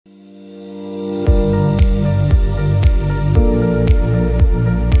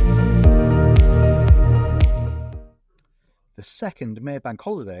second May bank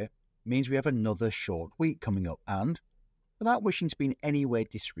holiday means we have another short week coming up, and without wishing to be in any way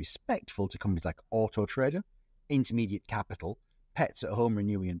disrespectful to companies like Auto Trader, Intermediate Capital, Pets at Home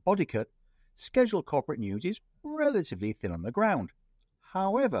Renewing and Bodycut, scheduled corporate news is relatively thin on the ground.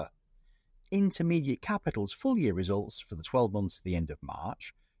 However, Intermediate Capital's full-year results for the 12 months to the end of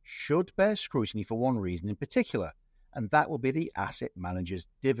March should bear scrutiny for one reason in particular, and that will be the asset manager's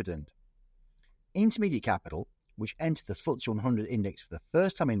dividend. Intermediate Capital, which entered the FTSE 100 index for the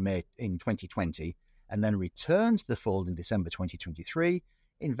first time in May in 2020 and then returned to the fold in December 2023,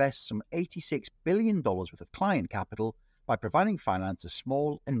 invests some $86 billion worth of client capital by providing finance to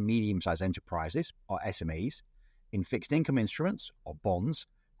small and medium-sized enterprises, or SMEs, in fixed income instruments, or bonds,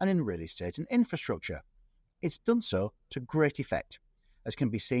 and in real estate and infrastructure. It's done so to great effect, as can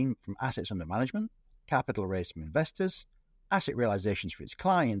be seen from assets under management, capital raised from investors, asset realizations for its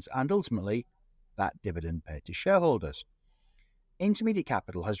clients, and ultimately, that dividend paid to shareholders. Intermediate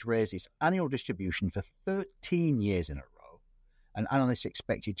Capital has raised its annual distribution for 13 years in a row, and analysts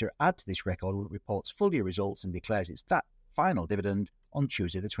expected to add to this record when it reports full-year results and declares its final dividend on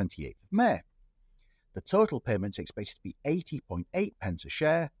Tuesday the 28th of May. The total payment is expected to be 80.8 pence a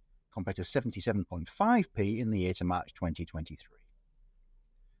share, compared to 77.5p in the year to March 2023.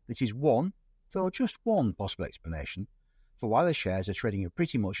 This is one, though just one, possible explanation for why the shares are trading at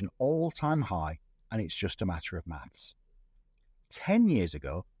pretty much an all-time high, and it's just a matter of maths. 10 years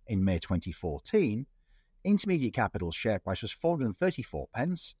ago, in May 2014, Intermediate Capital's share price was 434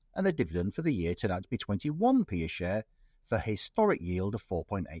 pence, and the dividend for the year turned out to be 21p a share for a historic yield of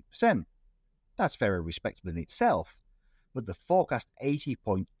 4.8%. That's very respectable in itself, but the forecast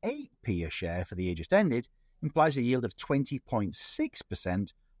 80.8p a share for the year just ended implies a yield of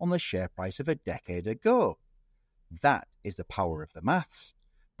 20.6% on the share price of a decade ago. That is the power of the maths,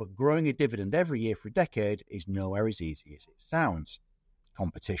 but growing a dividend every year for a decade is nowhere as easy as it sounds.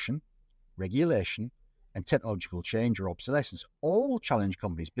 Competition, regulation, and technological change or obsolescence all challenge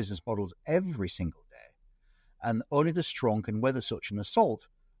companies' business models every single day, and only the strong can weather such an assault,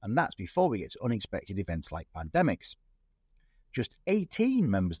 and that's before we get to unexpected events like pandemics. Just 18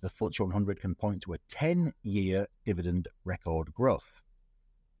 members of the FTSE 100 can point to a 10-year dividend record growth.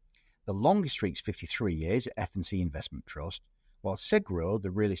 The longest streak's 53 years at F&C Investment Trust, while Segro,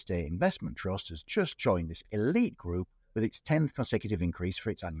 the real estate investment trust, has just joined this elite group with its 10th consecutive increase for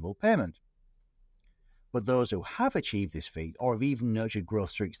its annual payment. But those who have achieved this feat, or have even nurtured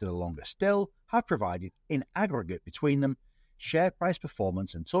growth streaks that are longer still, have provided, in aggregate between them, share price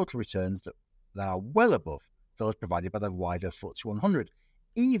performance and total returns that are well above those provided by the wider FTSE 100,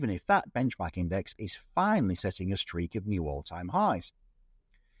 even if that benchmark index is finally setting a streak of new all-time highs.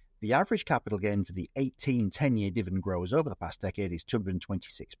 The average capital gain for the 18 10-year dividend growers over the past decade is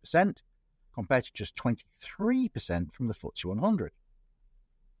 226%, compared to just 23% from the FTSE 100.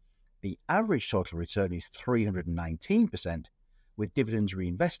 The average total return is 319%, with dividends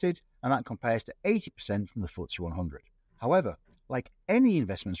reinvested, and that compares to 80% from the FTSE 100. However, like any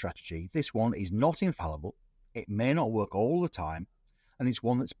investment strategy, this one is not infallible, it may not work all the time, and it's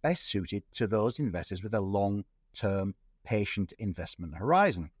one that's best suited to those investors with a long-term, patient investment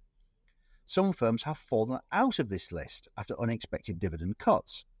horizon. Some firms have fallen out of this list after unexpected dividend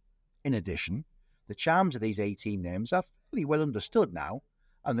cuts. In addition, the charms of these 18 names are fairly well understood now,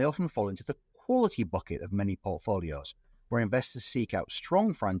 and they often fall into the quality bucket of many portfolios, where investors seek out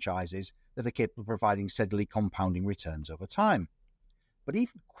strong franchises that are capable of providing steadily compounding returns over time. But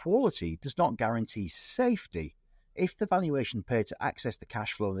even quality does not guarantee safety if the valuation paid to access the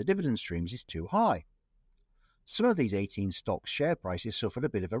cash flow and the dividend streams is too high. Some of these 18 stocks' share prices suffered a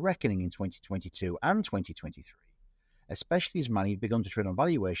bit of a reckoning in 2022 and 2023, especially as many had begun to trade on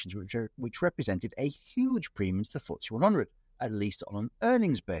valuations which represented a huge premium to the FTSE 100, at least on an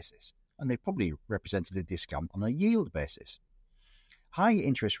earnings basis, and they probably represented a discount on a yield basis. High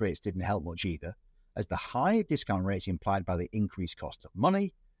interest rates didn't help much either, as the higher discount rates implied by the increased cost of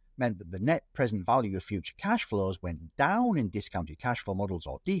money meant that the net present value of future cash flows went down in discounted cash flow models,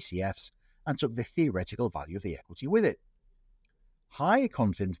 or DCFs, and took the theoretical value of the equity with it. Higher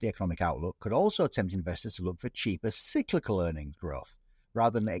confidence in the economic outlook could also tempt investors to look for cheaper cyclical earnings growth,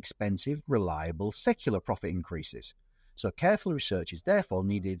 rather than expensive, reliable, secular profit increases. So careful research is therefore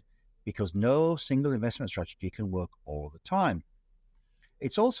needed, because no single investment strategy can work all the time.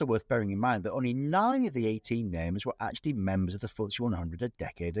 It's also worth bearing in mind that only 9 of the 18 names were actually members of the FTSE 100 a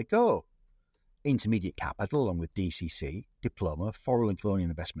decade ago. Intermediate Capital, along with DCC, Diploma, Foreign and Colonial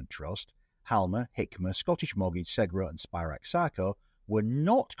Investment Trust, Halma, Hikma, Scottish Mortgage, Segro and Spirax Sarco, were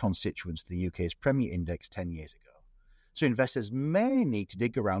not constituents of the UK's Premier Index 10 years ago. so investors may need to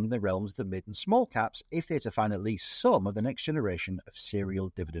dig around in the realms of the mid and small caps if they're to find at least some of the next generation of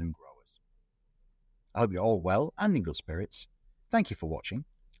serial dividend growers. I hope you're all well and in good spirits. Thank you for watching,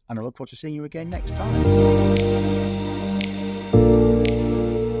 and I look forward to seeing you again next time.